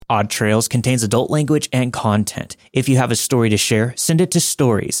Odd Trails contains adult language and content. If you have a story to share, send it to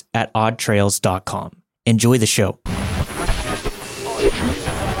stories@oddtrails.com. Enjoy the show.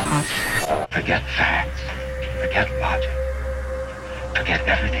 Forget facts. Forget logic. Forget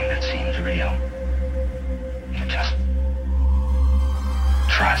everything that seems real. Just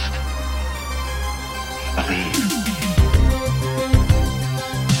trust. Believe.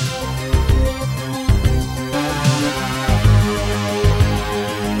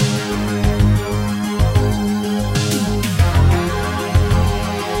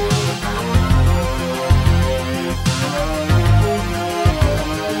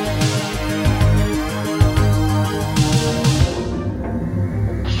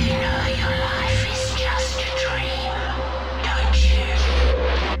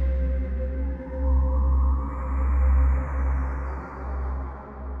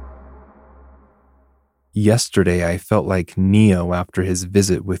 Yesterday, I felt like Neo after his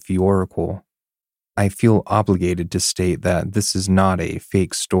visit with the Oracle. I feel obligated to state that this is not a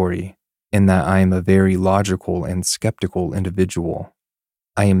fake story, and that I am a very logical and skeptical individual.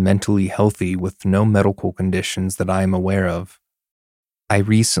 I am mentally healthy with no medical conditions that I am aware of. I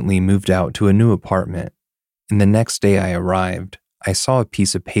recently moved out to a new apartment, and the next day I arrived, I saw a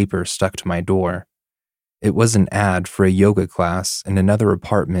piece of paper stuck to my door. It was an ad for a yoga class in another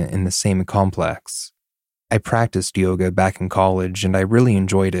apartment in the same complex. I practiced yoga back in college and I really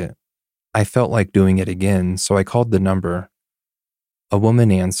enjoyed it. I felt like doing it again, so I called the number. A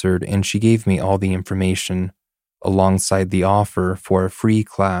woman answered and she gave me all the information, alongside the offer for a free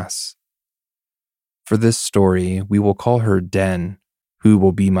class. For this story, we will call her Den, who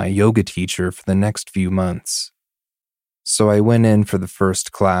will be my yoga teacher for the next few months. So I went in for the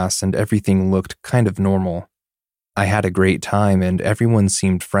first class and everything looked kind of normal. I had a great time and everyone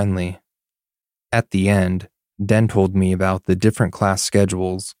seemed friendly. At the end, Den told me about the different class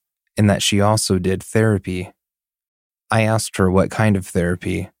schedules and that she also did therapy. I asked her what kind of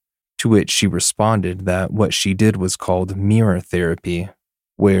therapy, to which she responded that what she did was called mirror therapy,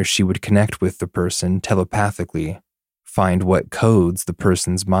 where she would connect with the person telepathically, find what codes the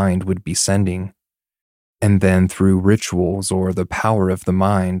person's mind would be sending, and then through rituals or the power of the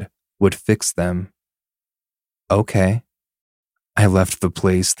mind, would fix them. Okay. I left the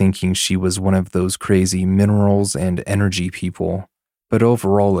place thinking she was one of those crazy minerals and energy people, but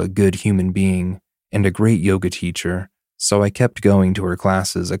overall a good human being and a great yoga teacher, so I kept going to her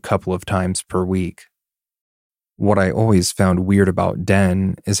classes a couple of times per week. What I always found weird about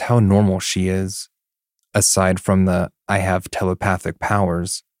Den is how normal she is. Aside from the I have telepathic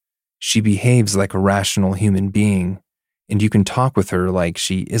powers, she behaves like a rational human being, and you can talk with her like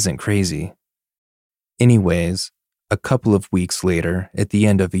she isn't crazy. Anyways, a couple of weeks later, at the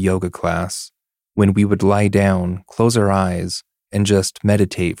end of a yoga class, when we would lie down, close our eyes, and just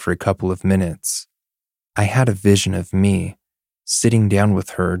meditate for a couple of minutes, I had a vision of me sitting down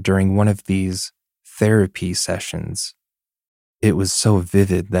with her during one of these therapy sessions. It was so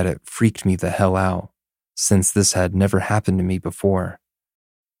vivid that it freaked me the hell out, since this had never happened to me before.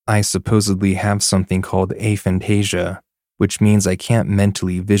 I supposedly have something called aphantasia, which means I can't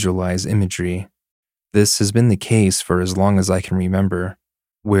mentally visualize imagery. This has been the case for as long as I can remember,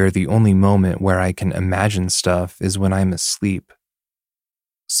 where the only moment where I can imagine stuff is when I'm asleep.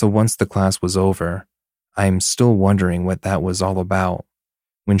 So once the class was over, I am still wondering what that was all about,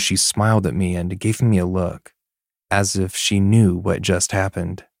 when she smiled at me and gave me a look, as if she knew what just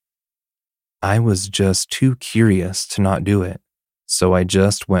happened. I was just too curious to not do it, so I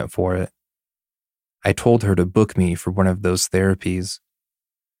just went for it. I told her to book me for one of those therapies.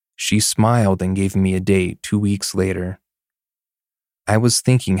 She smiled and gave me a date 2 weeks later. I was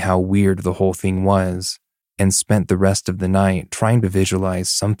thinking how weird the whole thing was and spent the rest of the night trying to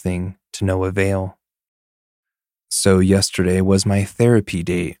visualize something to no avail. So yesterday was my therapy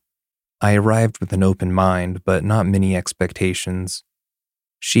date. I arrived with an open mind, but not many expectations.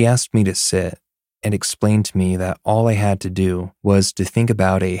 She asked me to sit and explained to me that all I had to do was to think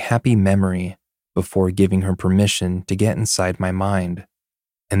about a happy memory before giving her permission to get inside my mind,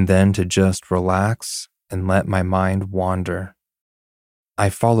 and then to just relax and let my mind wander. I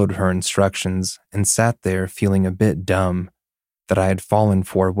followed her instructions and sat there feeling a bit dumb that I had fallen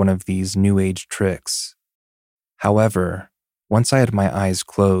for one of these new age tricks. However, once I had my eyes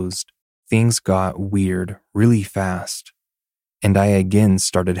closed, things got weird really fast, and I again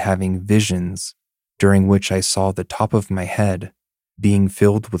started having visions during which I saw the top of my head being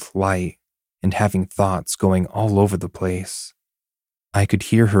filled with light and having thoughts going all over the place. I could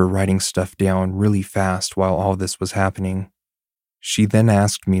hear her writing stuff down really fast while all this was happening. She then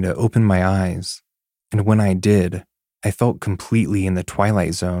asked me to open my eyes, and when I did, I felt completely in the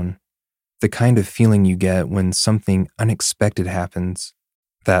twilight zone, the kind of feeling you get when something unexpected happens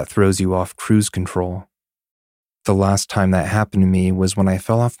that throws you off cruise control. The last time that happened to me was when I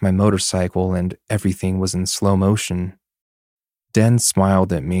fell off my motorcycle and everything was in slow motion. Den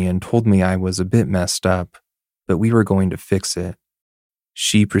smiled at me and told me I was a bit messed up, but we were going to fix it.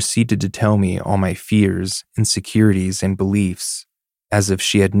 She proceeded to tell me all my fears, insecurities, and beliefs, as if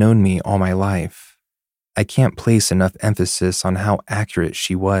she had known me all my life. I can't place enough emphasis on how accurate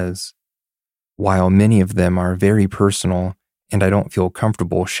she was. While many of them are very personal, and I don't feel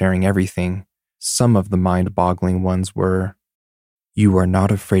comfortable sharing everything, some of the mind-boggling ones were, "You are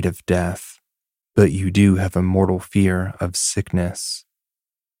not afraid of death, but you do have a mortal fear of sickness."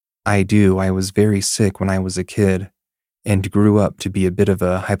 I was very sick when I was a kid, and grew up to be a bit of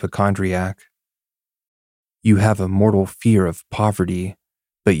a hypochondriac. "You have a mortal fear of poverty,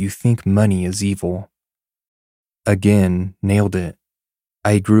 but you think money is evil." Again, nailed it.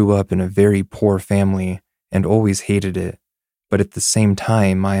 I grew up in a very poor family and always hated it, but at the same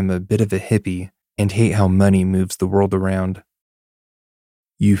time I am a bit of a hippie and hate how money moves the world around.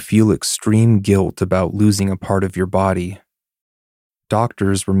 "You feel extreme guilt about losing a part of your body."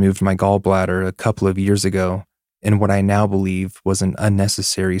 Doctors removed my gallbladder a couple of years ago in what I now believe was an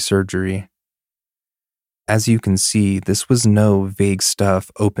unnecessary surgery. As you can see, this was no vague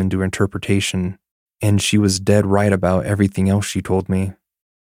stuff open to interpretation, and she was dead right about everything else she told me.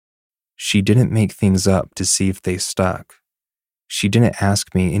 She didn't make things up to see if they stuck. She didn't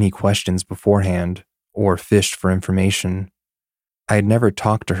ask me any questions beforehand or fished for information. I had never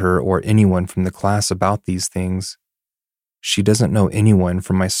talked to her or anyone from the class about these things. She doesn't know anyone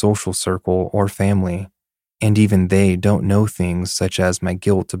from my social circle or family, and even they don't know things such as my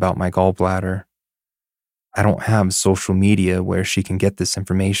guilt about my gallbladder. I don't have social media where she can get this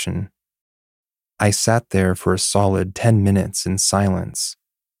information. I sat there for a solid 10 minutes in silence,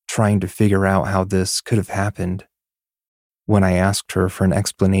 trying to figure out how this could have happened. When I asked her for an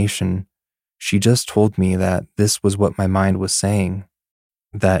explanation, she just told me that this was what my mind was saying,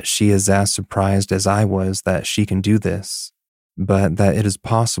 that she is as surprised as I was that she can do this, but that it is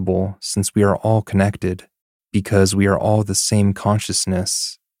possible since we are all connected, because we are all the same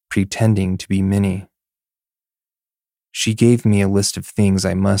consciousness, pretending to be many. She gave me a list of things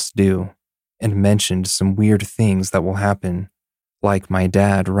I must do, and mentioned some weird things that will happen, like my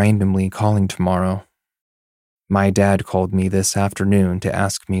dad randomly calling tomorrow. My dad called me this afternoon to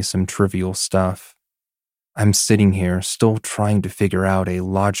ask me some trivial stuff. I'm sitting here still trying to figure out a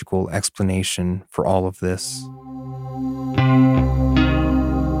logical explanation for all of this.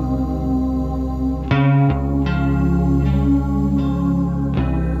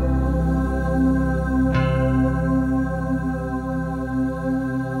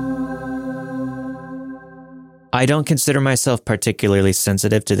 I don't consider myself particularly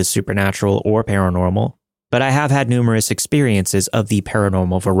sensitive to the supernatural or paranormal, but I have had numerous experiences of the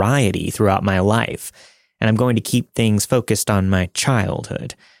paranormal variety throughout my life, and I'm going to keep things focused on my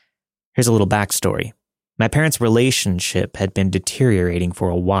childhood. Here's a little backstory. My parents' relationship had been deteriorating for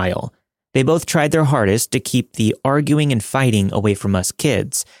a while. They both tried their hardest to keep the arguing and fighting away from us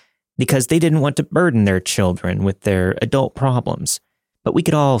kids, because they didn't want to burden their children with their adult problems, but we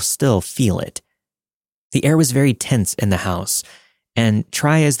could all still feel it. The air was very tense in the house, and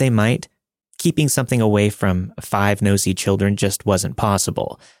try as they might, keeping something away from 5 nosy children just wasn't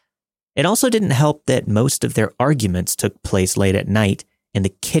possible. It also didn't help that most of their arguments took place late at night in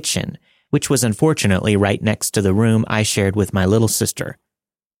the kitchen, which was unfortunately right next to the room I shared with my little sister.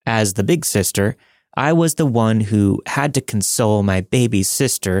 As the big sister, I was the one who had to console my baby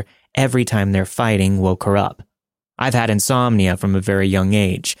sister every time their fighting woke her up. I've had insomnia from a very young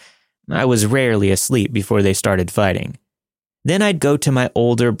age. I was rarely asleep before they started fighting. Then I'd go to my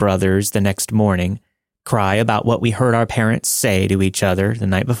older brothers the next morning, cry about what we heard our parents say to each other the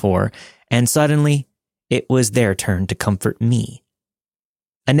night before, and suddenly it was their turn to comfort me.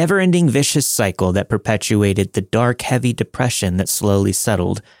 A never-ending vicious cycle that perpetuated the dark, heavy depression that slowly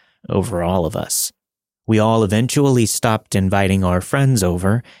settled over all of us. We all eventually stopped inviting our friends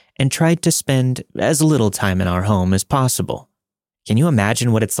over and tried to spend as little time in our home as possible. Can you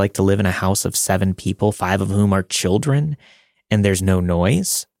imagine what it's like to live in a house of 7 people, 5 of whom are children, and there's no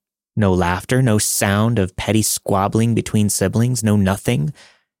noise, no laughter, no sound of petty squabbling between siblings, no nothing?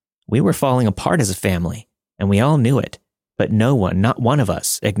 We were falling apart as a family, and we all knew it, but no one, not one of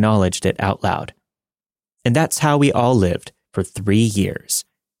us, acknowledged it out loud. And that's how we all lived for 3 years,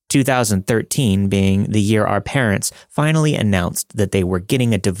 2013 being the year our parents finally announced that they were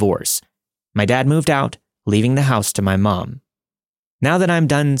getting a divorce. My dad moved out, leaving the house to my mom. Now that I'm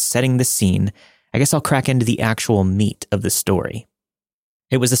done setting the scene, I guess I'll crack into the actual meat of the story.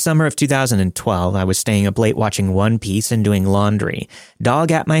 It was the summer of 2012. I was staying up late watching One Piece and doing laundry.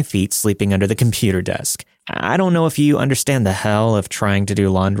 Dog at my feet, sleeping under the computer desk. I don't know if you understand the hell of trying to do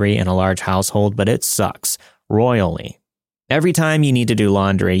laundry in a large household, but it sucks royally. Every time you need to do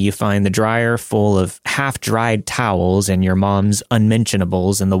laundry, you find the dryer full of half-dried towels and your mom's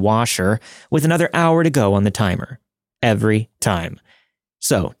unmentionables in the washer with another hour to go on the timer. Every time.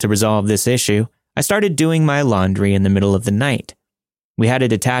 So, to resolve this issue, I started doing my laundry in the middle of the night. We had a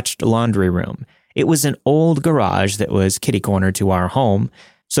detached laundry room. It was an old garage that was kitty-corner to our home,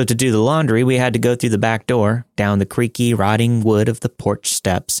 so to do the laundry, we had to go through the back door, down the creaky, rotting wood of the porch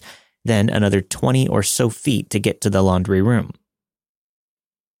steps, then another 20 or so feet to get to the laundry room.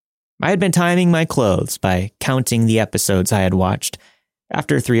 I had been timing my clothes by counting the episodes I had watched.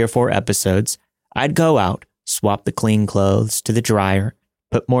 After 3 or 4 episodes, I'd go out, swap the clean clothes to the dryer,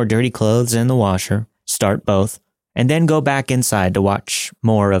 put more dirty clothes in the washer, start both, and then go back inside to watch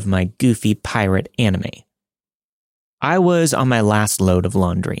more of my goofy pirate anime. I was on my last load of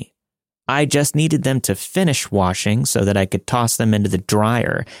laundry. I just needed them to finish washing so that I could toss them into the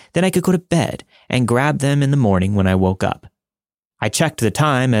dryer. Then I could go to bed and grab them in the morning when I woke up. I checked the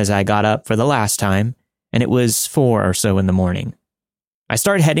time as I got up for the last time, and it was 4 or so in the morning. I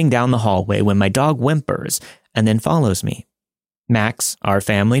start heading down the hallway when my dog whimpers and then follows me. Max, our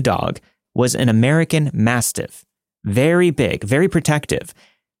family dog, was an American Mastiff. Very big, very protective,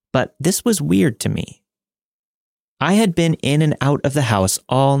 but this was weird to me. I had been in and out of the house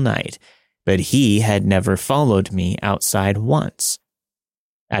all night, but he had never followed me outside once.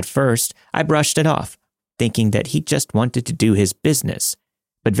 At first, I brushed it off, thinking that he just wanted to do his business,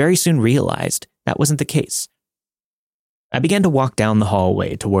 but very soon realized that wasn't the case. I began to walk down the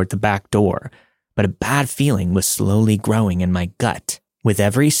hallway toward the back door, but a bad feeling was slowly growing in my gut. With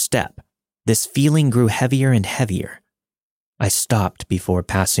every step, this feeling grew heavier and heavier. I stopped before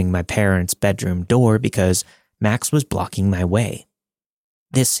passing my parents' bedroom door because Max was blocking my way.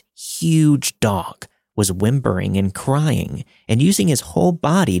 This huge dog was whimpering and crying and using his whole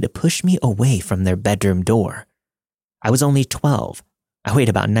body to push me away from their bedroom door. I was only 12. I weighed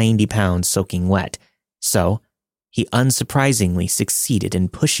about 90 pounds soaking wet, so he unsurprisingly succeeded in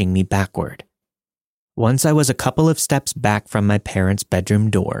pushing me backward. Once I was a couple of steps back from my parents' bedroom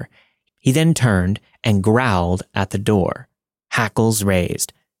door, he then turned and growled at the door, hackles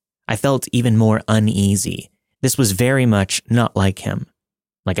raised. I felt even more uneasy. This was very much not like him.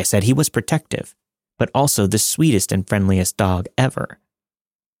 Like I said, he was protective, but also the sweetest and friendliest dog ever.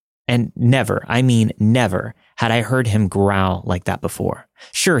 And never, I mean never, had I heard him growl like that before.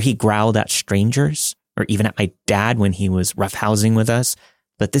 Sure, he growled at strangers, or even at my dad when he was roughhousing with us,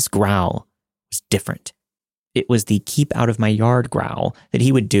 but this growl was different. It was the keep out of my yard growl that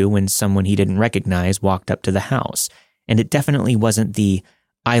he would do when someone he didn't recognize walked up to the house, and it definitely wasn't the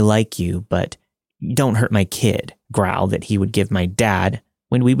I like you, but don't hurt my kid growl that he would give my dad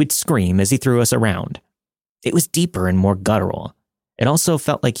when we would scream as he threw us around. It was deeper and more guttural. It also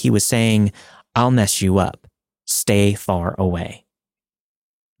felt like he was saying, I'll mess you up. Stay far away.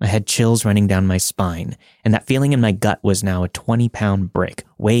 I had chills running down my spine, and that feeling in my gut was now a 20-pound brick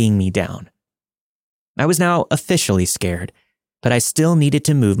weighing me down. I was now officially scared, but I still needed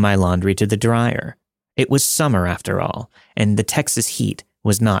to move my laundry to the dryer. It was summer after all, and the Texas heat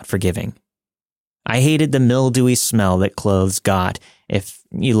was not forgiving. I hated the mildewy smell that clothes got if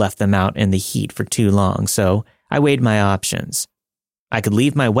you left them out in the heat for too long, so I weighed my options. I could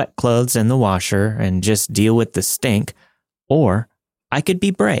leave my wet clothes in the washer and just deal with the stink, or I could be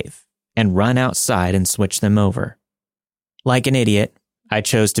brave and run outside and switch them over. Like an idiot, I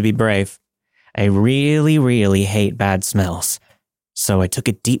chose to be brave. I really, really hate bad smells, so I took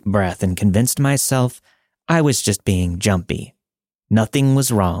a deep breath and convinced myself I was just being jumpy. Nothing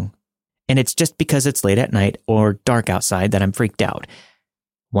was wrong. And it's just because it's late at night or dark outside that I'm freaked out.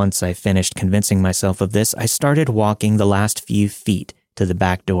 Once I finished convincing myself of this, I started walking the last few feet to the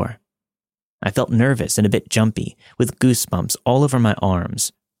back door. I felt nervous and a bit jumpy, with goosebumps all over my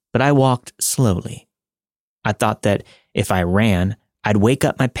arms, but I walked slowly. I thought that if I ran, I'd wake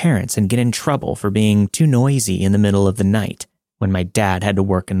up my parents and get in trouble for being too noisy in the middle of the night when my dad had to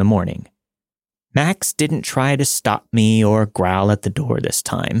work in the morning. Max didn't try to stop me or growl at the door this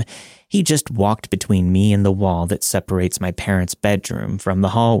time. He just walked between me and the wall that separates my parents' bedroom from the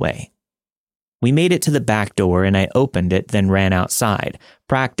hallway. We made it to the back door and I opened it, then ran outside,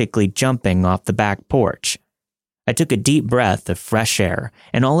 practically jumping off the back porch. I took a deep breath of fresh air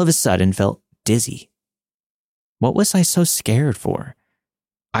and all of a sudden felt dizzy. What was I so scared for?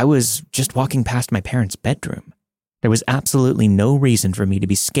 I was just walking past my parents' bedroom. There was absolutely no reason for me to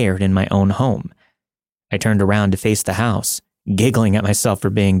be scared in my own home. I turned around to face the house, giggling at myself for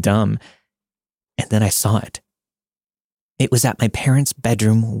being dumb. And then I saw it. It was at my parents'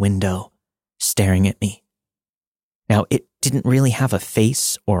 bedroom window, staring at me. Now, it didn't really have a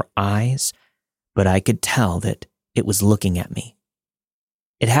face or eyes, but I could tell that it was looking at me.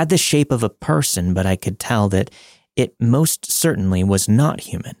 It had the shape of a person, but I could tell that it most certainly was not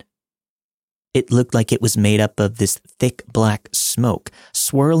human. It looked like it was made up of this thick black smoke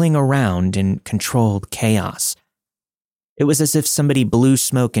swirling around in controlled chaos. It was as if somebody blew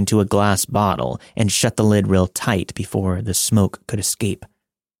smoke into a glass bottle and shut the lid real tight before the smoke could escape.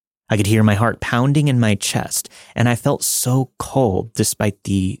 I could hear my heart pounding in my chest, and I felt so cold despite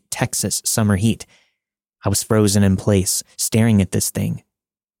the Texas summer heat. I was frozen in place, staring at this thing,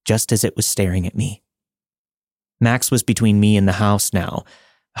 just as it was staring at me. Max was between me and the house now,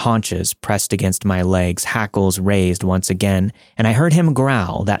 haunches pressed against my legs, hackles raised once again, and I heard him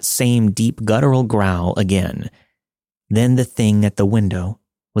growl, that same deep guttural growl again. Then the thing at the window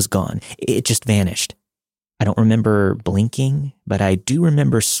was gone. It just vanished. I don't remember blinking, but I do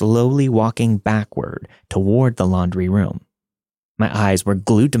remember slowly walking backward toward the laundry room. My eyes were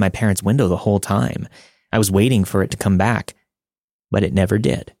glued to my parents' window the whole time. I was waiting for it to come back, but it never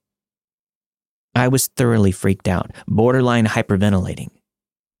did. I was thoroughly freaked out, borderline hyperventilating.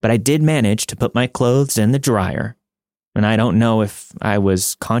 But I did manage to put my clothes in the dryer, and I don't know if I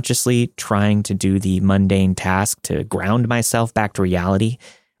was consciously trying to do the mundane task to ground myself back to reality,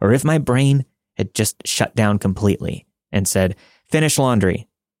 or if my brain had just shut down completely and said, "Finish laundry,"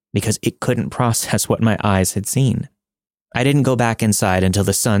 because it couldn't process what my eyes had seen. I didn't go back inside until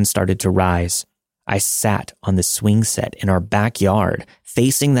the sun started to rise. I sat on the swing set in our backyard,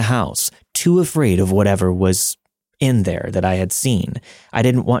 facing the house, too afraid of whatever was in there that I had seen. I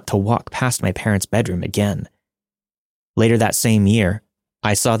didn't want to walk past my parents' bedroom again. Later that same year,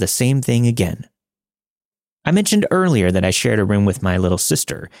 I saw the same thing again. I mentioned earlier that I shared a room with my little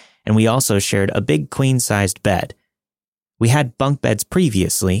sister, and we also shared a big queen-sized bed. We had bunk beds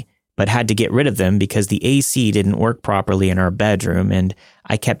previously, but had to get rid of them because the AC didn't work properly in our bedroom, and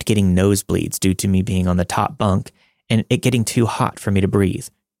I kept getting nosebleeds due to me being on the top bunk and it getting too hot for me to breathe.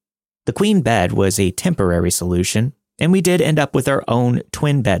 The queen bed was a temporary solution, and we did end up with our own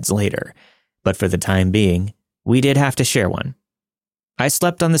twin beds later, but for the time being, we did have to share one. I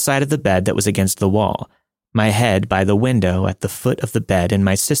slept on the side of the bed that was against the wall, my head by the window at the foot of the bed, and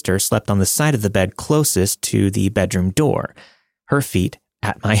my sister slept on the side of the bed closest to the bedroom door, her feet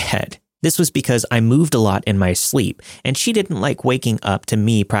at my head. This was because I moved a lot in my sleep, and she didn't like waking up to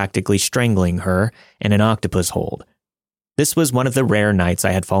me practically strangling her in an octopus hold. This was one of the rare nights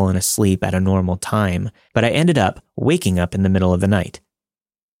I had fallen asleep at a normal time, but I ended up waking up in the middle of the night.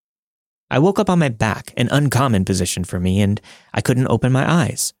 I woke up on my back, an uncommon position for me, and I couldn't open my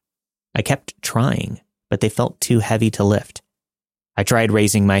eyes. I kept trying, but they felt too heavy to lift. I tried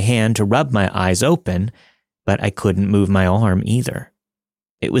raising my hand to rub my eyes open, but I couldn't move my arm either.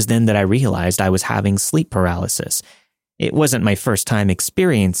 It was then that I realized I was having sleep paralysis. It wasn't my first time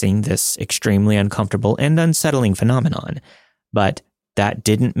experiencing this extremely uncomfortable and unsettling phenomenon, but that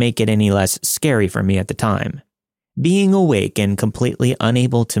didn't make it any less scary for me at the time. Being awake and completely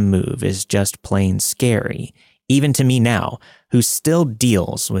unable to move is just plain scary, even to me now, who still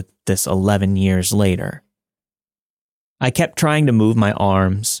deals with this 11 years later. I kept trying to move my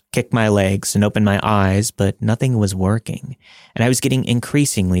arms, kick my legs, and open my eyes, but nothing was working, and I was getting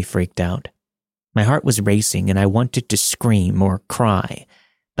increasingly freaked out. My heart was racing, and I wanted to scream or cry,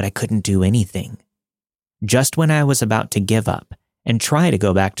 but I couldn't do anything. Just when I was about to give up and try to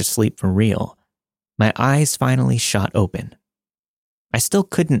go back to sleep for real, my eyes finally shot open. I still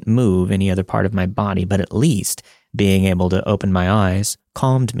couldn't move any other part of my body, but at least being able to open my eyes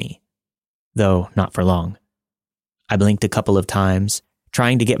calmed me, though not for long. I blinked a couple of times,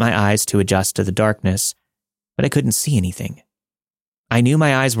 trying to get my eyes to adjust to the darkness, but I couldn't see anything. I knew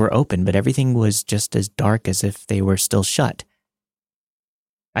my eyes were open, but everything was just as dark as if they were still shut.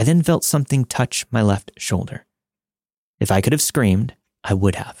 I then felt something touch my left shoulder. If I could have screamed, I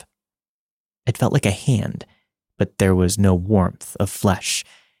would have. It felt like a hand, but there was no warmth of flesh.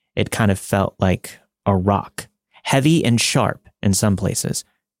 It kind of felt like a rock, heavy and sharp in some places.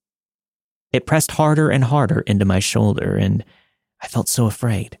 It pressed harder and harder into my shoulder, and I felt so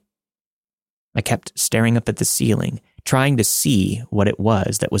afraid. I kept staring up at the ceiling, trying to see what it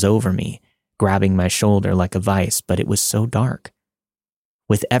was that was over me, grabbing my shoulder like a vice, but it was so dark.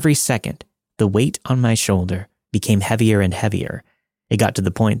 With every second, the weight on my shoulder became heavier and heavier. It got to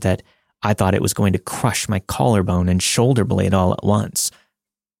the point that I thought it was going to crush my collarbone and shoulder blade all at once.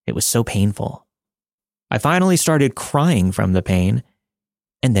 It was so painful. I finally started crying from the pain,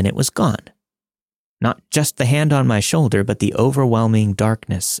 and then it was gone. Not just the hand on my shoulder, but the overwhelming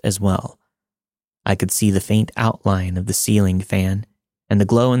darkness as well. I could see the faint outline of the ceiling fan and the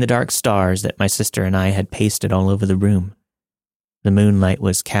glow-in-the-dark stars that my sister and I had pasted all over the room. The moonlight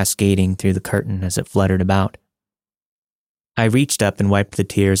was cascading through the curtain as it fluttered about. I reached up and wiped the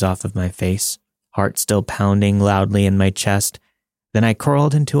tears off of my face, heart still pounding loudly in my chest. Then I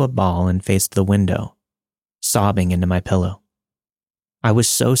curled into a ball and faced the window, sobbing into my pillow. I was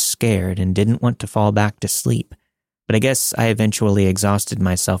so scared and didn't want to fall back to sleep, but I guess I eventually exhausted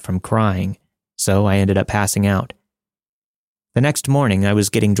myself from crying, so I ended up passing out. The next morning, I was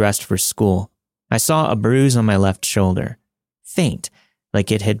getting dressed for school. I saw a bruise on my left shoulder, faint,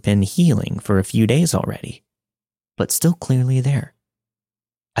 like it had been healing for a few days already, but still clearly there.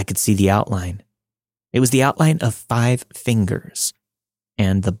 I could see the outline. It was the outline of 5 fingers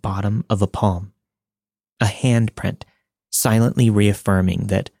and the bottom of a palm. A handprint, silently reaffirming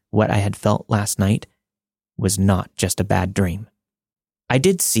that what I had felt last night was not just a bad dream. I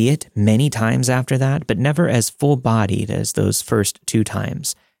did see it many times after that, but never as full-bodied as those first 2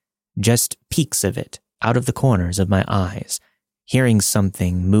 times. Just peeks of it out of the corners of my eyes, hearing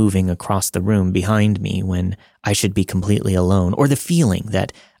something moving across the room behind me when I should be completely alone, or the feeling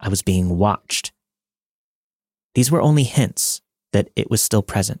that I was being watched. These were only hints that it was still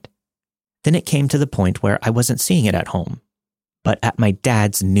present. Then it came to the point where I wasn't seeing it at home, but at my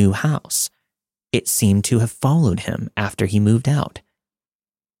dad's new house. It seemed to have followed him after he moved out.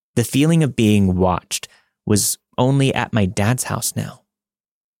 The feeling of being watched was only at my dad's house now.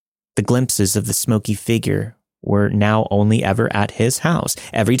 The glimpses of the smoky figure were now only ever at his house.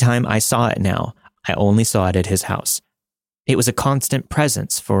 Every time I saw it now, I only saw it at his house. It was a constant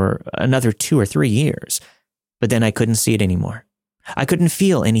presence for another 2 or 3 years, but then I couldn't see it anymore. I couldn't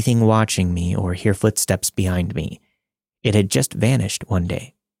feel anything watching me or hear footsteps behind me. It had just vanished one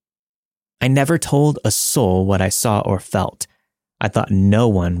day. I never told a soul what I saw or felt. I thought no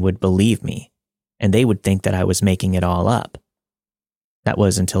one would believe me, and they would think that I was making it all up. That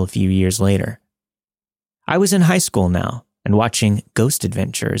was until a few years later. I was in high school now and watching Ghost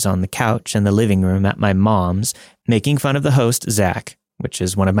Adventures on the couch in the living room at my mom's, making fun of the host, Zach, which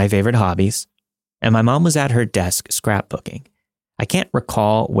is one of my favorite hobbies, and my mom was at her desk scrapbooking. I can't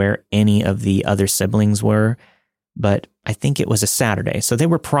recall where any of the other siblings were, but I think it was a Saturday, so they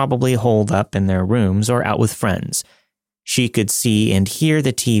were probably holed up in their rooms or out with friends. She could see and hear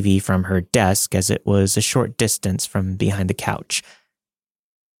the TV from her desk as it was a short distance from behind the couch.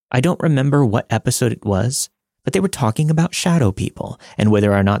 I don't remember what episode it was, but they were talking about shadow people and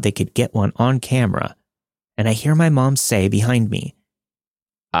whether or not they could get one on camera. And I hear my mom say behind me,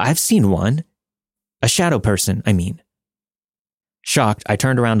 "I've seen one. A shadow person, I mean." Shocked, I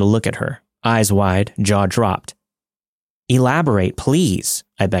turned around to look at her, eyes wide, jaw dropped. "Elaborate, please,"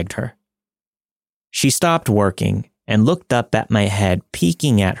 I begged her. She stopped working and looked up at my head,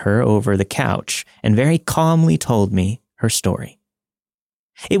 peeking at her over the couch, and very calmly told me her story.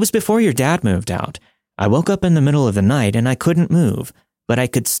 "It was before your dad moved out. I woke up in the middle of the night and I couldn't move, but I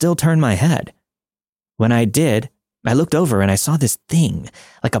could still turn my head. When I did, I looked over and I saw this thing,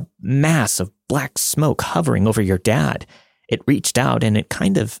 like a mass of black smoke hovering over your dad. It reached out and it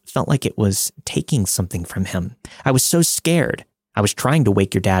kind of felt like it was taking something from him. I was so scared. I was trying to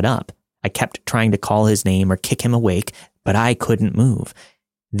wake your dad up. I kept trying to call his name or kick him awake, but I couldn't move.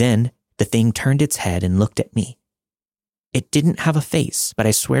 Then the thing turned its head and looked at me. It didn't have a face, but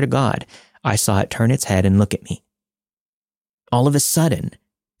I swear to God, I saw it turn its head and look at me. All of a sudden,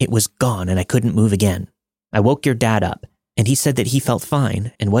 it was gone and I couldn't move again. I woke your dad up, and he said that he felt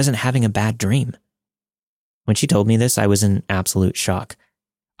fine and wasn't having a bad dream." When she told me this, I was in absolute shock.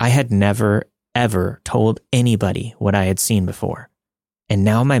 I had never, ever told anybody what I had seen before. And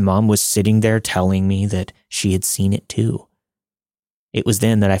now my mom was sitting there telling me that she had seen it too. It was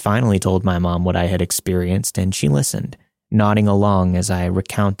then that I finally told my mom what I had experienced, and she listened, nodding along as I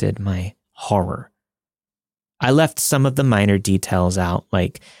recounted my horror. I left some of the minor details out,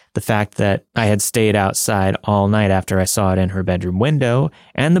 like the fact that I had stayed outside all night after I saw it in her bedroom window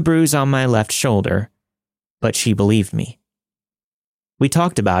and the bruise on my left shoulder, but she believed me. We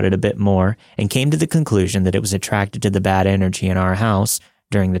talked about it a bit more and came to the conclusion that it was attracted to the bad energy in our house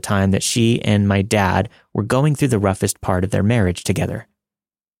during the time that she and my dad were going through the roughest part of their marriage together.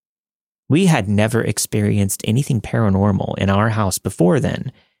 We had never experienced anything paranormal in our house before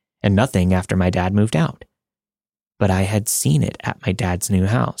then, and nothing after my dad moved out. But I had seen it at my dad's new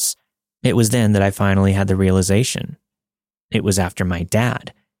house. It was then that I finally had the realization. It was after my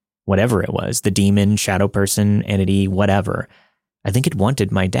dad. Whatever it was, the demon, shadow person, entity, whatever, I think it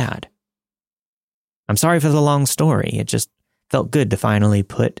wanted my dad. I'm sorry for the long story. It just felt good to finally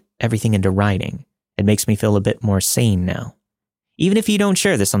put everything into writing It makes me feel a bit more sane now. Even if you don't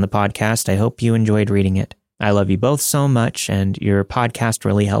share this on the podcast, I hope you enjoyed reading it. I love you both so much, and your podcast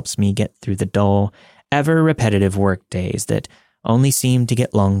really helps me get through the dull, ever repetitive work days that only seem to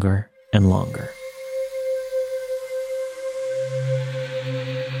get longer and longer.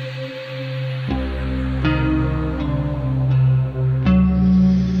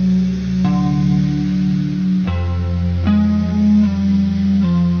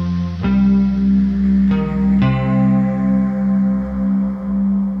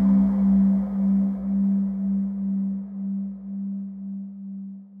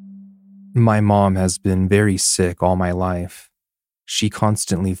 My mom has been very sick all my life. She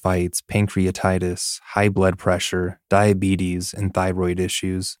constantly fights pancreatitis, high blood pressure, diabetes, and thyroid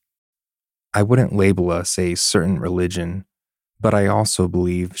issues. I wouldn't label us a certain religion, but I also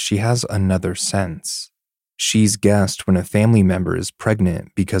believe she has another sense. She's guessed when a family member is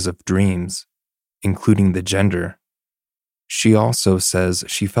pregnant because of dreams, including the gender. She also says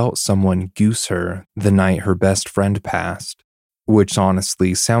she felt someone goose her the night her best friend passed, which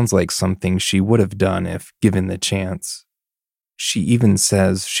honestly sounds like something she would have done if given the chance. She even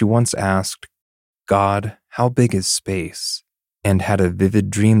says she once asked, "God, how big is space?" and had a vivid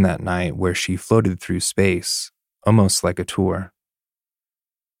dream that night where she floated through space, almost like a tour.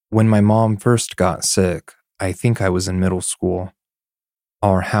 When my mom first got sick, I think I was in middle school.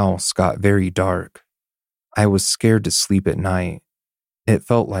 Our house got very dark. I was scared to sleep at night. It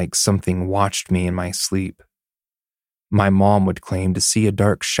felt like something watched me in my sleep. My mom would claim to see a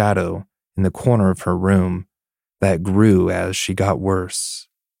dark shadow in the corner of her room that grew as she got worse.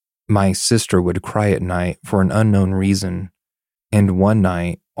 My sister would cry at night for an unknown reason, and one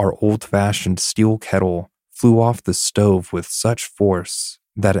night our old-fashioned steel kettle flew off the stove with such force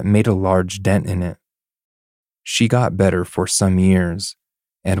that it made a large dent in it. She got better for some years,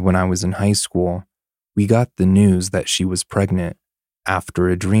 and when I was in high school, we got the news that she was pregnant, after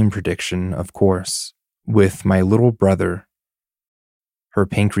a dream prediction, of course, with my little brother. Her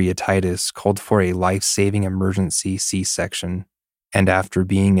pancreatitis called for a life-saving emergency C-section, and after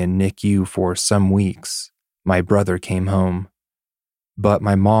being in NICU for some weeks, my brother came home. But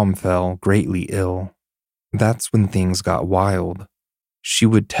my mom fell greatly ill. That's when things got wild. She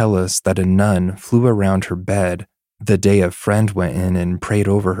would tell us that a nun flew around her bed the day a friend went in and prayed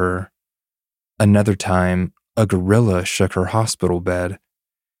over her. Another time, a gorilla shook her hospital bed.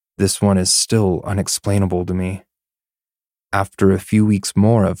 This one is still unexplainable to me. After a few weeks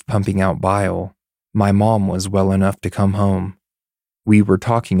more of pumping out bile, my mom was well enough to come home. We were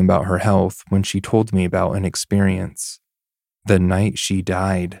talking about her health when she told me about an experience. The night she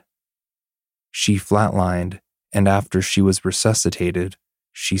died. She flatlined, and after she was resuscitated,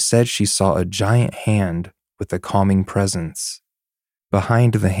 she said she saw a giant hand with a calming presence.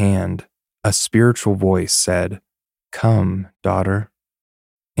 Behind the hand, a spiritual voice said, "Come, daughter."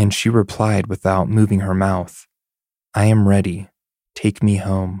 And she replied without moving her mouth, "I am ready. Take me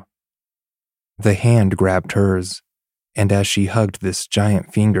home." The hand grabbed hers, and as she hugged this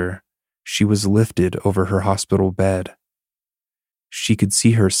giant finger, she was lifted over her hospital bed. She could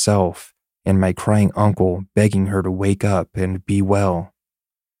see herself and my crying uncle begging her to wake up and be well.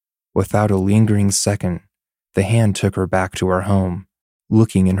 Without a lingering second, the hand took her back to our home,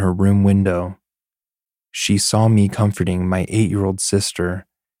 looking in her room window. She saw me comforting my 8-year-old sister,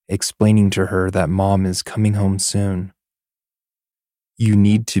 explaining to her that Mom is coming home soon. "You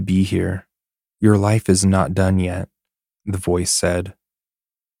need to be here. Your life is not done yet," the voice said.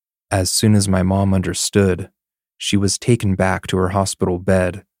 As soon as my mom understood, she was taken back to her hospital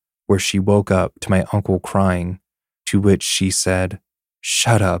bed, where she woke up to my uncle crying, to which she said,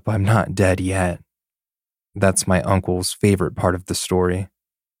 "Shut up, I'm not dead yet." That's my uncle's favorite part of the story.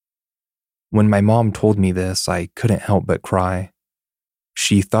 When my mom told me this, I couldn't help but cry.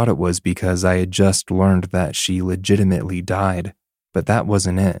 She thought it was because I had just learned that she legitimately died, but that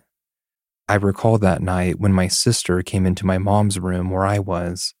wasn't it. I recall that night when my sister came into my mom's room where I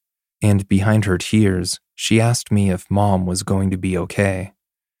was, and behind her tears, she asked me if Mom was going to be okay.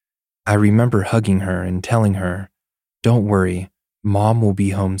 I remember hugging her and telling her, "Don't worry, Mom will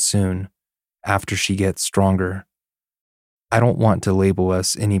be home soon, after she gets stronger." I don't want to label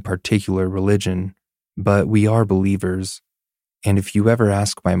us any particular religion, but we are believers. And if you ever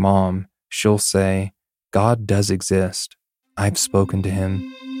ask my mom, she'll say, "God does exist. I've spoken to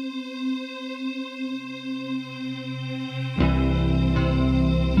him."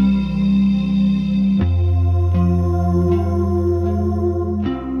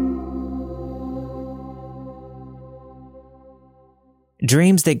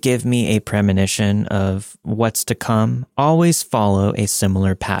 Dreams that give me a premonition of what's to come always follow a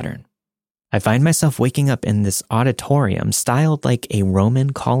similar pattern. I find myself waking up in this auditorium styled like a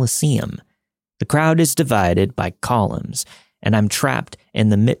Roman Colosseum. The crowd is divided by columns, and I'm trapped in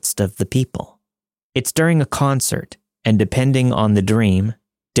the midst of the people. It's during a concert, and depending on the dream,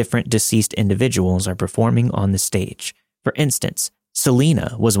 different deceased individuals are performing on the stage. For instance,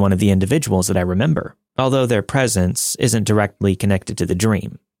 Selena was one of the individuals that I remember, although their presence isn't directly connected to the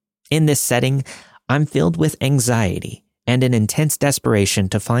dream. In this setting, I'm filled with anxiety and an intense desperation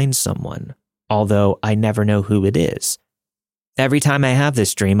to find someone, although I never know who it is. Every time I have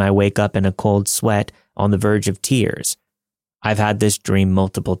this dream, I wake up in a cold sweat on the verge of tears. I've had this dream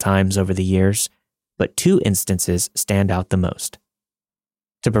multiple times over the years, but 2 instances stand out the most.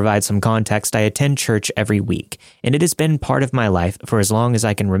 To provide some context, I attend church every week, and it has been part of my life for as long as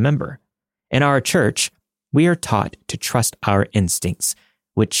I can remember. In our church, we are taught to trust our instincts,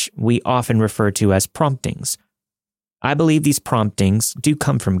 which we often refer to as promptings. I believe these promptings do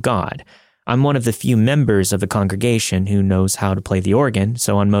come from God. I'm one of the few members of the congregation who knows how to play the organ,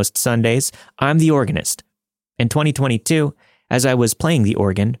 so on most Sundays, I'm the organist. In 2022, as I was playing the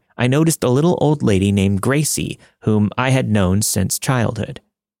organ, I noticed a little old lady named Gracie, whom I had known since childhood.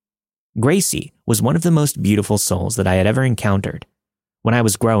 Gracie was one of the most beautiful souls that I had ever encountered. When I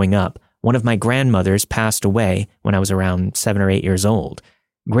was growing up, one of my grandmothers passed away when I was around 7 or 8 years old.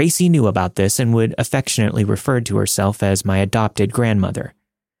 Gracie knew about this and would affectionately refer to herself as my adopted grandmother.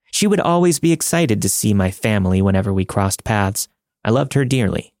 She would always be excited to see my family whenever we crossed paths. I loved her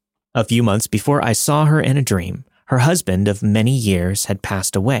dearly. A few months before I saw her in a dream, her husband of many years had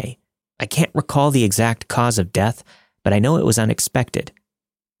passed away. I can't recall the exact cause of death, but I know it was unexpected.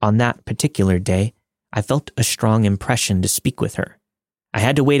 On that particular day, I felt a strong impression to speak with her. I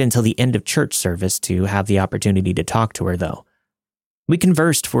had to wait until the end of church service to have the opportunity to talk to her, though. We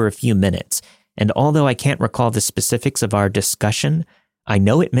conversed for a few minutes, and although I can't recall the specifics of our discussion, I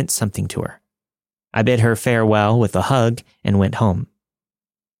know it meant something to her. I bid her farewell with a hug and went home.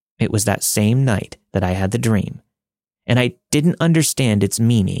 It was that same night that I had the dream, and I didn't understand its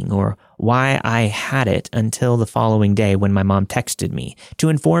meaning or why I had it until the following day when my mom texted me to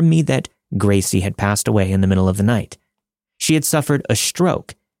inform me that Gracie had passed away in the middle of the night. She had suffered a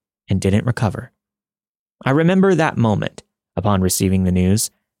stroke and didn't recover. I remember that moment. Upon receiving the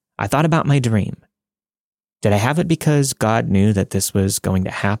news, I thought about my dream. Did I have it because God knew that this was going to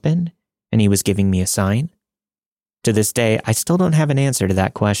happen and he was giving me a sign? To this day, I still don't have an answer to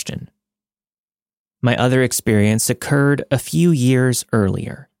that question. My other experience occurred a few years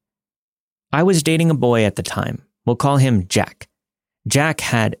earlier. I was dating a boy at the time. We'll call him Jack. Jack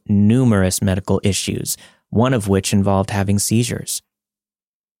had numerous medical issues, one of which involved having seizures.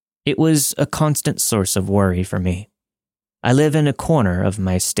 It was a constant source of worry for me. I live in a corner of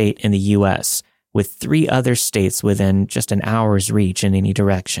my state in the U.S., with 3 other states within just an hour's reach in any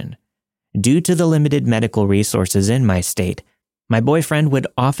direction. Due to the limited medical resources in my state, my boyfriend would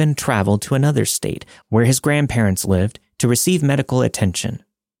often travel to another state where his grandparents lived to receive medical attention.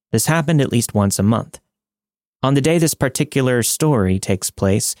 This happened at least once a month. On the day this particular story takes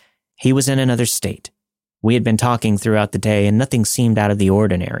place, he was in another state. We had been talking throughout the day and nothing seemed out of the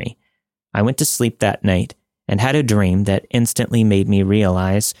ordinary. I went to sleep that night and had a dream that instantly made me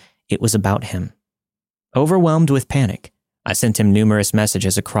realize it was about him. Overwhelmed with panic, I sent him numerous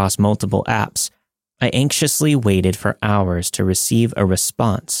messages across multiple apps. I anxiously waited for hours to receive a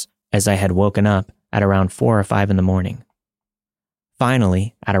response as I had woken up at around 4 or 5 in the morning.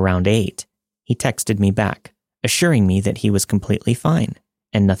 Finally, at around 8, he texted me back, assuring me that he was completely fine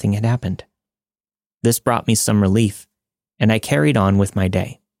and nothing had happened. This brought me some relief, and I carried on with my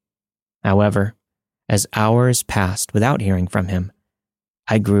day. However, as hours passed without hearing from him,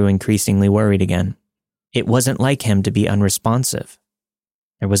 I grew increasingly worried again. It wasn't like him to be unresponsive.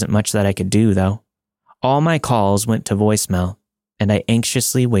 There wasn't much that I could do, though. All my calls went to voicemail, and I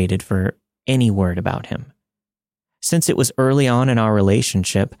anxiously waited for any word about him. Since it was early on in our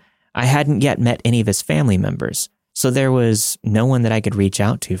relationship, I hadn't yet met any of his family members, so there was no one that I could reach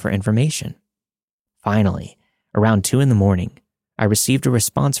out to for information. Finally, around 2 in the morning, I received a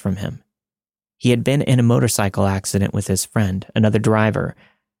response from him. He had been in a motorcycle accident with his friend, another driver,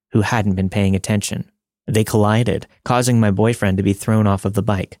 who hadn't been paying attention. They collided, causing my boyfriend to be thrown off of the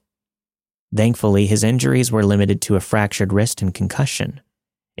bike. Thankfully, his injuries were limited to a fractured wrist and concussion.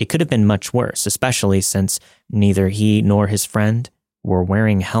 It could have been much worse, especially since neither he nor his friend were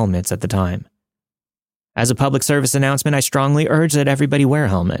wearing helmets at the time. As a public service announcement, I strongly urge that everybody wear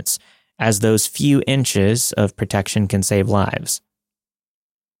helmets, as those few inches of protection can save lives.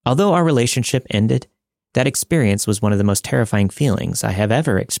 Although our relationship ended, that experience was one of the most terrifying feelings I have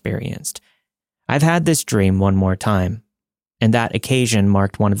ever experienced. I've had this dream one more time, and that occasion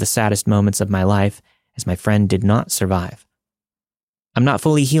marked one of the saddest moments of my life as my friend did not survive. I'm not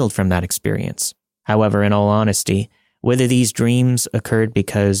fully healed from that experience. However, in all honesty, whether these dreams occurred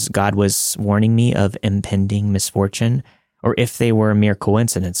because God was warning me of impending misfortune, or if they were mere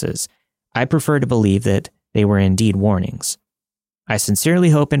coincidences, I prefer to believe that they were indeed warnings. I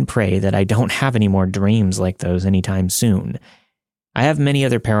sincerely hope and pray that I don't have any more dreams like those anytime soon. I have many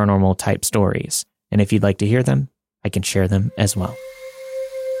other paranormal type stories, and if you'd like to hear them, I can share them as well.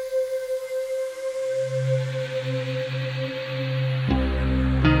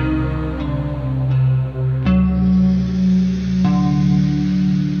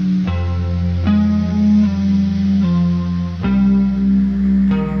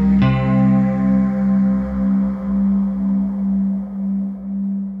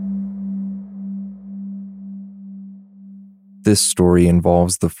 This story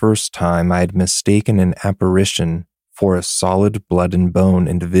involves the first time I had mistaken an apparition for a solid blood and bone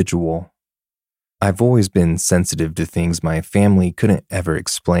individual. I've always been sensitive to things my family couldn't ever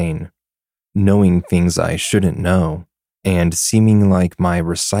explain, knowing things I shouldn't know, and seeming like my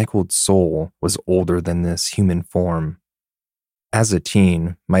recycled soul was older than this human form. As a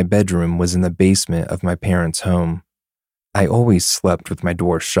teen, my bedroom was in the basement of my parents' home. I always slept with my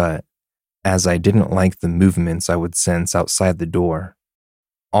door shut, as I didn't like the movements I would sense outside the door.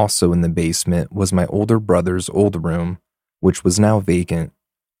 Also in the basement was my older brother's old room, which was now vacant,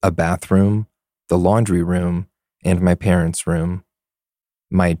 a bathroom, the laundry room, and my parents' room.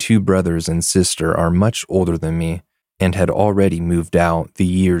 My two brothers and sister are much older than me and had already moved out the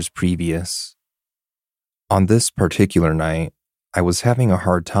years previous. On this particular night, I was having a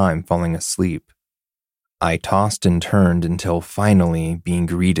hard time falling asleep. I tossed and turned until finally being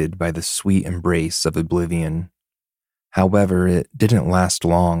greeted by the sweet embrace of oblivion. However, it didn't last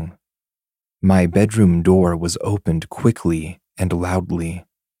long. My bedroom door was opened quickly and loudly.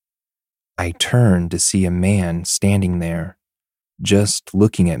 I turned to see a man standing there, just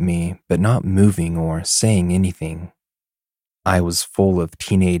looking at me but not moving or saying anything. I was full of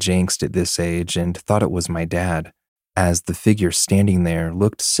teenage angst at this age and thought it was my dad, as the figure standing there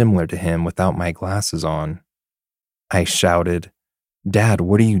looked similar to him without my glasses on. I shouted, "Dad,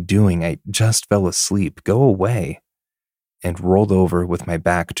 what are you doing? I just fell asleep. Go away," and rolled over with my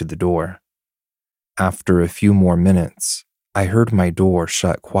back to the door. After a few more minutes, I heard my door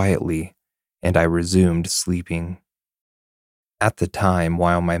shut quietly, and I resumed sleeping. At the time,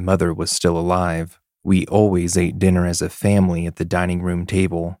 while my mother was still alive, we always ate dinner as a family at the dining room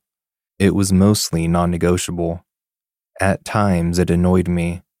table. It was mostly non-negotiable. At times it annoyed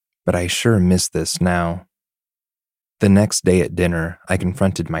me, but I sure miss this now. The next day at dinner, I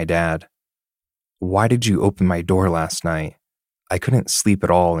confronted my dad. "Why did you open my door last night? I couldn't sleep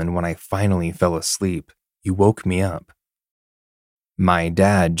at all, and when I finally fell asleep, you woke me up." My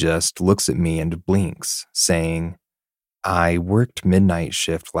dad just looks at me and blinks, saying, "I worked midnight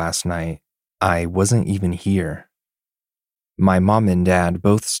shift last night. I wasn't even here." My mom and dad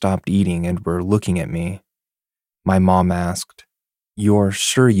both stopped eating and were looking at me. My mom asked, "You're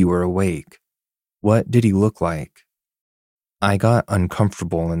sure you were awake? What did he look like?" I got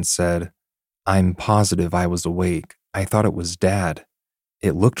uncomfortable and said, "I'm positive I was awake. I thought it was Dad.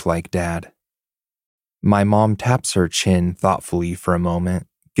 It looked like Dad." My mom taps her chin thoughtfully for a moment,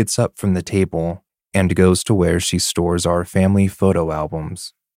 gets up from the table, and goes to where she stores our family photo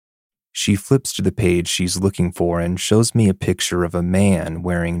albums. She flips to the page she's looking for and shows me a picture of a man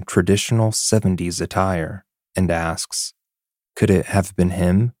wearing traditional 70s attire and asks, "Could it have been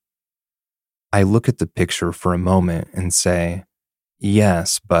him?" I look at the picture for a moment and say,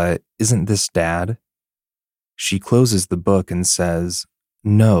 "Yes, but isn't this Dad?" She closes the book and says,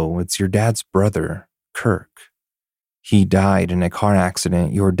 "No, it's your dad's brother, Kirk. He died in a car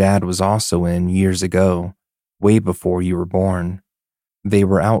accident your dad was also in years ago, way before you were born. They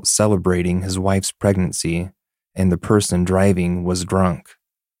were out celebrating his wife's pregnancy, and the person driving was drunk.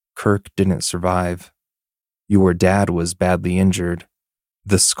 Kirk didn't survive. Your dad was badly injured.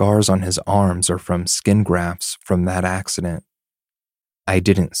 The scars on his arms are from skin grafts from that accident." I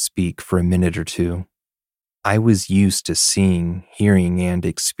didn't speak for a minute or two. I was used to seeing, hearing, and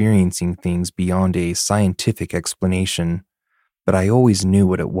experiencing things beyond a scientific explanation, but I always knew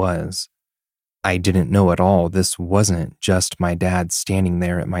what it was. I didn't know at all this wasn't just my dad standing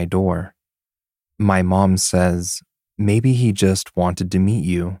there at my door. My mom says, "Maybe he just wanted to meet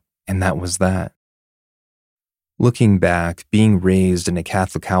you, and that was that." Looking back, being raised in a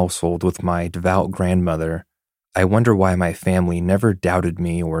Catholic household with my devout grandmother, I wonder why my family never doubted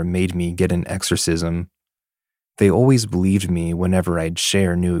me or made me get an exorcism. They always believed me whenever I'd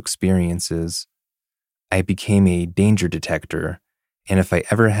share new experiences. I became a danger detector, and if I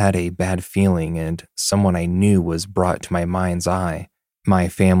ever had a bad feeling and someone I knew was brought to my mind's eye, my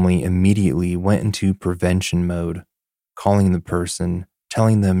family immediately went into prevention mode, calling the person,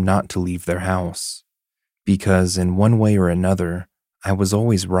 telling them not to leave their house. Because in one way or another, I was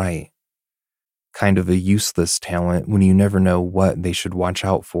always right. Kind of a useless talent when you never know what they should watch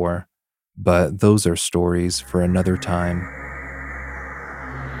out for. But those are stories for another time.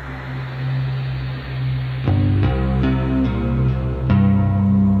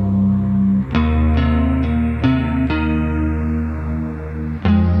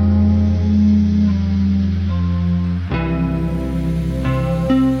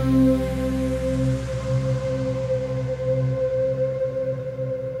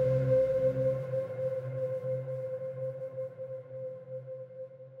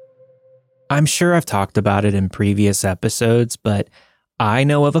 I'm sure I've talked about it in previous episodes, but I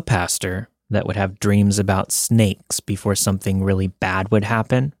know of a pastor that would have dreams about snakes before something really bad would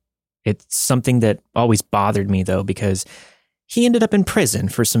happen. It's something that always bothered me, though, because he ended up in prison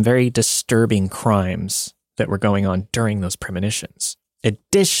for some very disturbing crimes that were going on during those premonitions.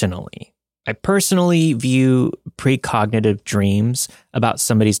 Additionally, I personally view precognitive dreams about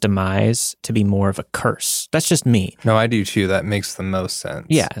somebody's demise to be more of a curse. That's just me. No, I do too. That makes the most sense.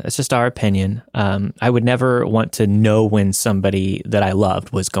 Yeah, that's just our opinion. I would never want to know when somebody that I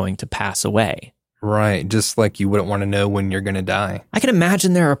loved was going to pass away. Right, just like you wouldn't want to know when you're going to die. I can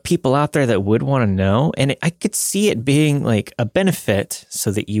imagine there are people out there that would want to know, and I could see it being like a benefit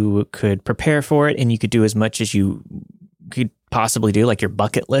so that you could prepare for it and you could do as much as you could possibly do, like your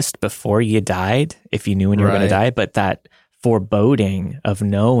bucket list before you died, if you knew when you were going to die, but that foreboding of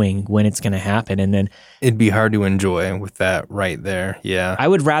knowing when it's going to happen. And then it'd be hard to enjoy with that right there. Yeah. I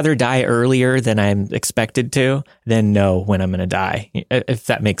would rather die earlier than I'm expected to than know when I'm going to die, if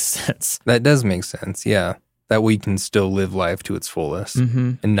that makes sense. That does make sense. Yeah. That way you can still live life to its fullest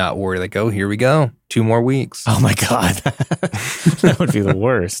and not worry like, oh, here we go. 2 more weeks. Oh my God. That would be the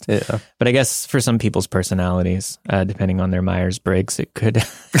worst. Yeah. But I guess for some people's personalities, depending on their Myers-Briggs, it could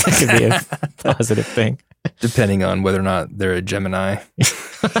be a positive thing. Depending on whether or not they're a Gemini.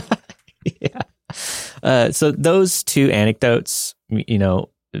 Yeah. So those 2 anecdotes, you know,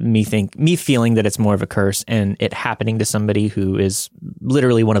 me feeling that it's more of a curse and it happening to somebody who is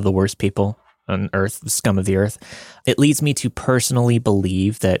literally one of the worst people on earth, the scum of the earth, it leads me to personally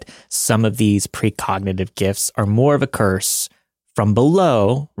believe that some of these precognitive gifts are more of a curse from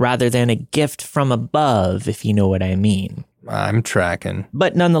below rather than a gift from above, if you know what I mean. I'm tracking.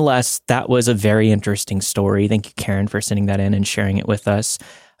 But nonetheless, that was a very interesting story. Thank you, Karen, for sending that in and sharing it with us.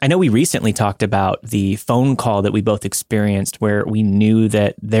 I know we recently talked about the phone call that we both experienced where we knew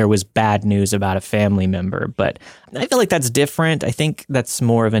that there was bad news about a family member, but I feel like that's different. I think that's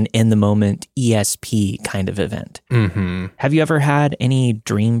more of an in-the-moment ESP kind of event. Mm-hmm. Have you ever had any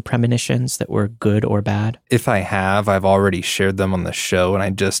dream premonitions that were good or bad? If I have, I've already shared them on the show and I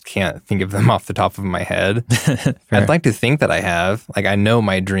just can't think of them off the top of my head. I'd like to think that I have. Like, I know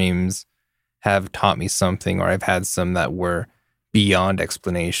my dreams have taught me something, or I've had some that were beyond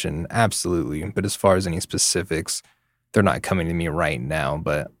explanation, absolutely. But as far as any specifics, they're not coming to me right now,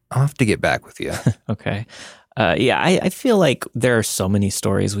 but I'll have to get back with you. Okay. I feel like there are so many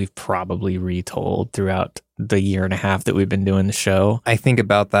stories we've probably retold throughout the year and a half that we've been doing the show. I think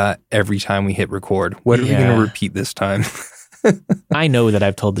about that every time we hit record. What are we going to repeat this time? I know that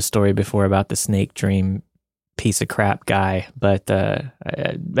I've told the story before about the snake dream piece of crap guy, but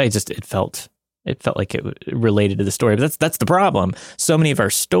it felt like it related to the story. But that's the problem. So many of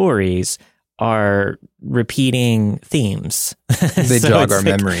our stories are repeating themes. They jog our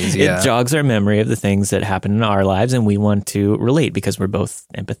memories, yeah. It jogs our memory of the things that happen in our lives, and we want to relate because we're both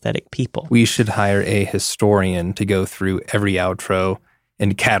empathetic people. We should hire a historian to go through every outro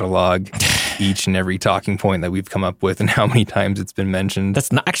and catalog each and every talking point that we've come up with and how many times it's been mentioned. That's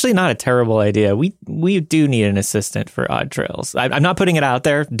actually not a terrible idea. We do need an assistant for Odd Trails. I'm not putting it out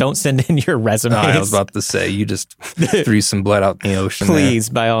there. Don't send in your resumes. I was about to say, you just threw some blood out in the ocean. Please,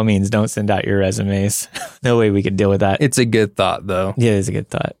 by all means, don't send out your resumes. No way we could deal with that. It's a good thought, though. Yeah, it is a good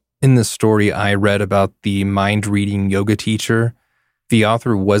thought. In the story I read about the mind-reading yoga teacher, the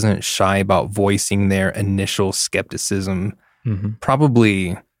author wasn't shy about voicing their initial skepticism. Mm-hmm.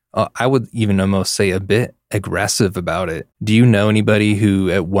 Probably, I would even almost say a bit aggressive about it. Do you know anybody who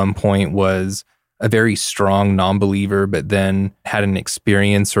at one point was a very strong non-believer, but then had an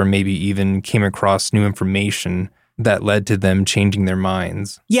experience or maybe even came across new information that led to them changing their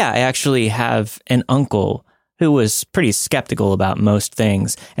minds? Yeah, I actually have an uncle who was pretty skeptical about most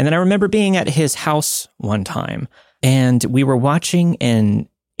things. And then I remember being at his house one time, and we were watching an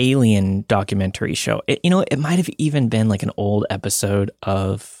alien documentary show. It might have even been like an old episode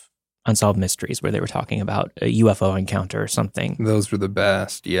of Unsolved Mysteries where they were talking about a UFO encounter or something. Those were the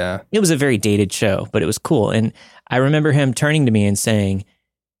best, yeah. It was a very dated show, but it was cool. And I remember him turning to me and saying,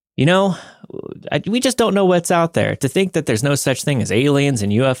 we just don't know what's out there. To think that there's no such thing as aliens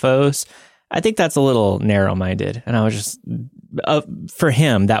and UFOs, I think that's a little narrow-minded. And I was just, for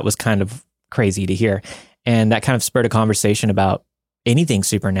him, that was kind of crazy to hear. And that kind of spurred a conversation about anything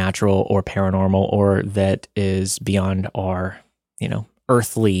supernatural or paranormal or that is beyond our,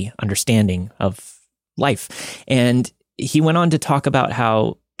 earthly understanding of life. And he went on to talk about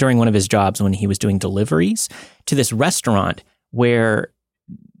how during one of his jobs when he was doing deliveries to this restaurant where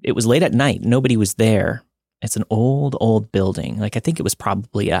it was late at night, nobody was there. It's an old building. Like I think it was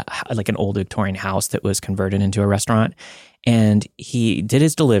probably like an old Victorian house that was converted into a restaurant. And he did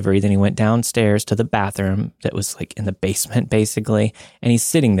his delivery. Then he went downstairs to the bathroom that was like in the basement basically. And he's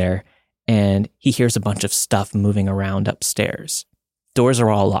sitting there and he hears a bunch of stuff moving around upstairs. Doors are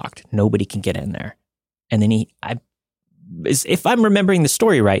all locked. Nobody can get in there. And then if I'm remembering the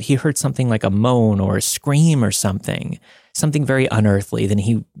story right, he heard something like a moan or a scream or something very unearthly. Then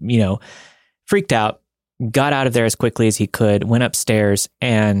he, freaked out, got out of there as quickly as he could, went upstairs,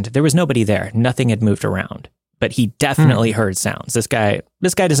 and there was nobody there. Nothing had moved around, but he definitely heard sounds. This guy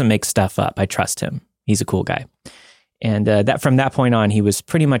doesn't make stuff up. I trust him. He's a cool guy. And from that point on, he was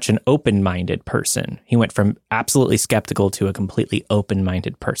pretty much an open-minded person. He went from absolutely skeptical to a completely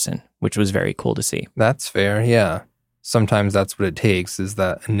open-minded person, which was very cool to see. That's fair, yeah. Sometimes that's what it takes, is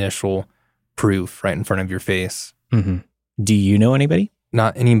that initial proof right in front of your face. Mm-hmm. Do you know anybody?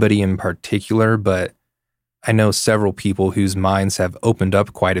 Not anybody in particular, but I know several people whose minds have opened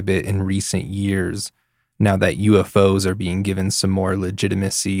up quite a bit in recent years now that UFOs are being given some more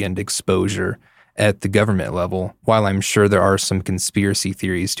legitimacy and exposure at the government level. While I'm sure there are some conspiracy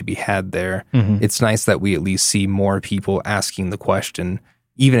theories to be had there, it's nice that we at least see more people asking the question,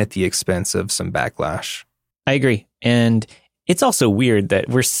 even at the expense of some backlash. I agree. And it's also weird that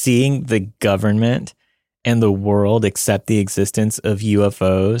we're seeing the government and the world accept the existence of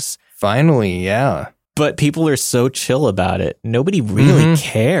UFOs. Finally, yeah. But people are so chill about it. Nobody really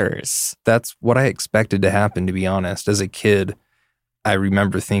cares. That's what I expected to happen, to be honest. As a kid, I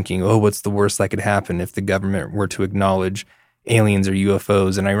remember thinking, what's the worst that could happen if the government were to acknowledge aliens or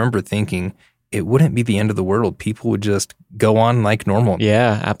UFOs? And I remember thinking it wouldn't be the end of the world. People would just go on like normal.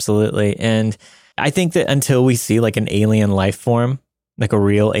 Yeah, absolutely. And I think that until we see like an alien life form, like a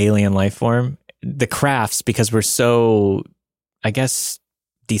real alien life form, the crafts, because we're so, I guess,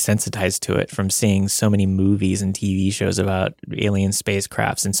 desensitized to it from seeing so many movies and TV shows about alien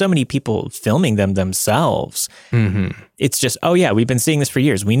spacecrafts and so many people filming them themselves. It's just, we've been seeing this for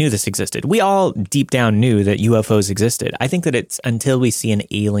years. We knew this existed. We all deep down knew that UFOs existed. I think that it's until we see an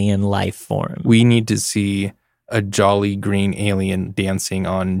alien life form. We need to see a jolly green alien dancing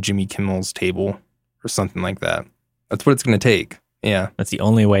on Jimmy Kimmel's table or something like that. That's what it's going to take. Yeah. That's the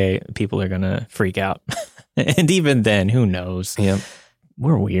only way people are going to freak out. And even then, who knows? Yeah.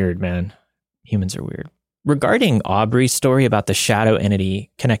 We're weird, man. Humans are weird. Regarding Aubrey's story about the shadow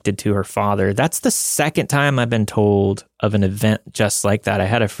entity connected to her father, that's the second time I've been told of an event just like that. I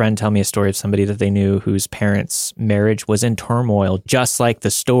had a friend tell me a story of somebody that they knew whose parents' marriage was in turmoil, just like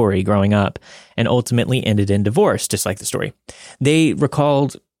the story growing up, and ultimately ended in divorce, just like the story. They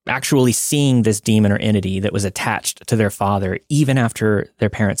recalled actually seeing this demon or entity that was attached to their father even after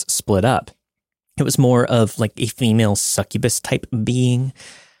their parents split up. It was more of like a female succubus type being.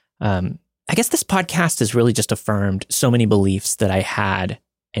 I guess this podcast has really just affirmed so many beliefs that I had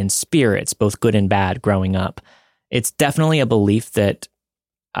in spirits, both good and bad, growing up. It's definitely a belief that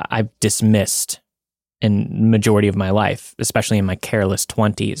I've dismissed in majority of my life, especially in my careless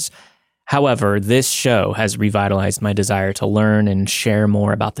 20s. However, this show has revitalized my desire to learn and share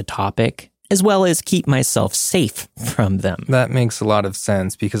more about the topic, as well as keep myself safe from them. That makes a lot of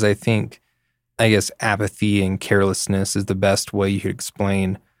sense because I guess apathy and carelessness is the best way you could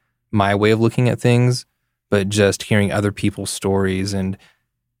explain my way of looking at things, but just hearing other people's stories and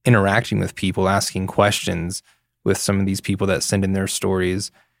interacting with people, asking questions with some of these people that send in their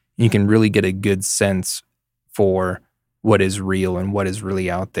stories, you can really get a good sense for what is real and what is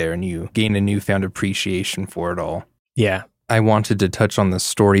really out there, and you gain a newfound appreciation for it all. Yeah. I wanted to touch on the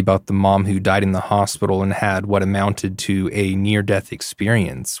story about the mom who died in the hospital and had what amounted to a near-death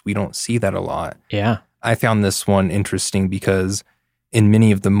experience. We don't see that a lot. Yeah. I found this one interesting because in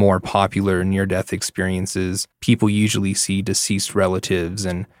many of the more popular near-death experiences, people usually see deceased relatives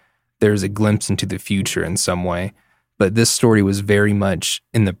and there's a glimpse into the future in some way. But this story was very much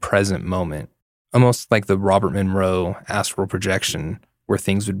in the present moment, almost like the Robert Monroe astral projection, where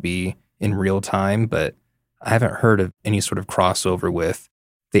things would be in real time, but I haven't heard of any sort of crossover with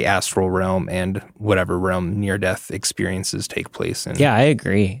the astral realm and whatever realm near-death experiences take place in. Yeah, I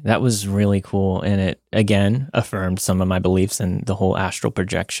agree. That was really cool. And it, again, affirmed some of my beliefs in the whole astral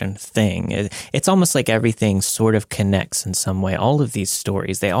projection thing. It's almost like everything sort of connects in some way. All of these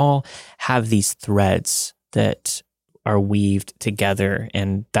stories, they all have these threads that are weaved together.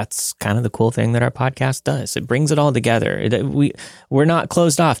 And that's kind of the cool thing that our podcast does. It brings it all together. We're not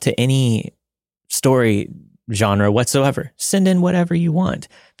closed off to any story genre whatsoever. Send in whatever you want,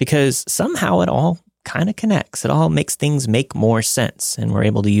 because somehow it all kind of connects. It all makes things make more sense, and we're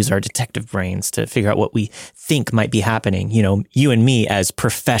able to use our detective brains to figure out what we think might be happening. You know, you and me as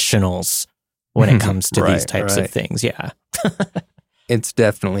professionals when it comes to these types of things. Yeah. It's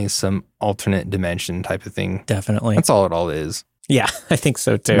definitely some alternate dimension type of thing. Definitely. That's all it all is. Yeah, I think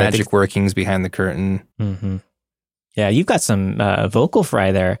so too. Magic workings behind the curtain. Mm-hmm. Yeah, you've got some vocal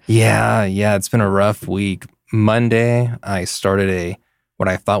fry there. Yeah, it's been a rough week. Monday, I started what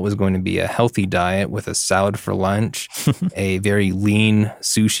I thought was going to be a healthy diet with a salad for lunch, a very lean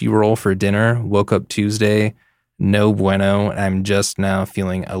sushi roll for dinner. Woke up Tuesday, no bueno. I'm just now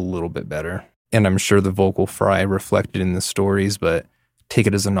feeling a little bit better. And I'm sure the vocal fry reflected in the stories, but take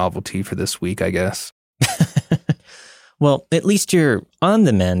it as a novelty for this week, I guess. Well, at least you're on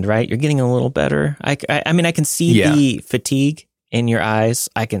the mend, right? You're getting a little better. I mean, I can see the fatigue in your eyes.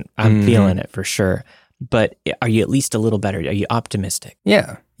 I'm feeling it for sure. But are you at least a little better? Are you optimistic?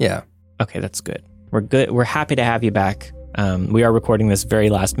 Yeah. Okay, that's good. We're good. We're happy to have you back. We are recording this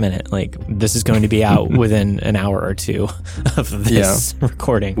very last minute. Like, this is going to be out within an hour or two of this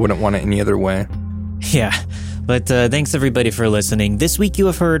recording. Wouldn't want it any other way. Yeah. But thanks everybody for listening. This week you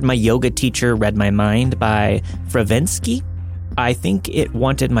have heard My Yoga Teacher Read My Mind by Fravinsky. I Think It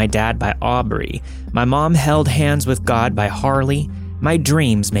Wanted My Dad by Aubrey. My Mom Held Hands with God by Harley. My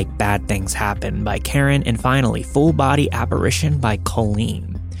Dreams Make Bad Things Happen by Karen. And finally, Full Body Apparition by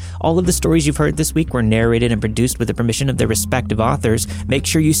Colleen. All of the stories you've heard this week were narrated and produced with the permission of their respective authors. Make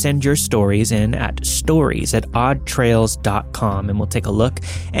sure you send your stories in at stories@oddtrails.com and we'll take a look.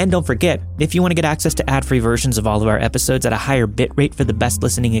 And don't forget, if you want to get access to ad-free versions of all of our episodes at a higher bitrate for the best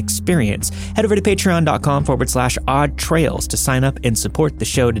listening experience, head over to patreon.com/oddtrails to sign up and support the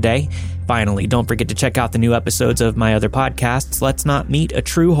show today. Finally, don't forget to check out the new episodes of my other podcasts, Let's Not Meet, a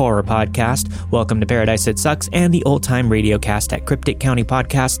true horror podcast, Welcome to Paradise It Sucks, and the Old Time Radiocast at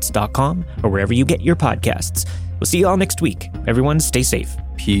crypticcountypodcasts.com or wherever you get your podcasts. We'll see you all next week. Everyone, stay safe.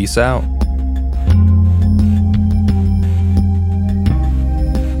 Peace out.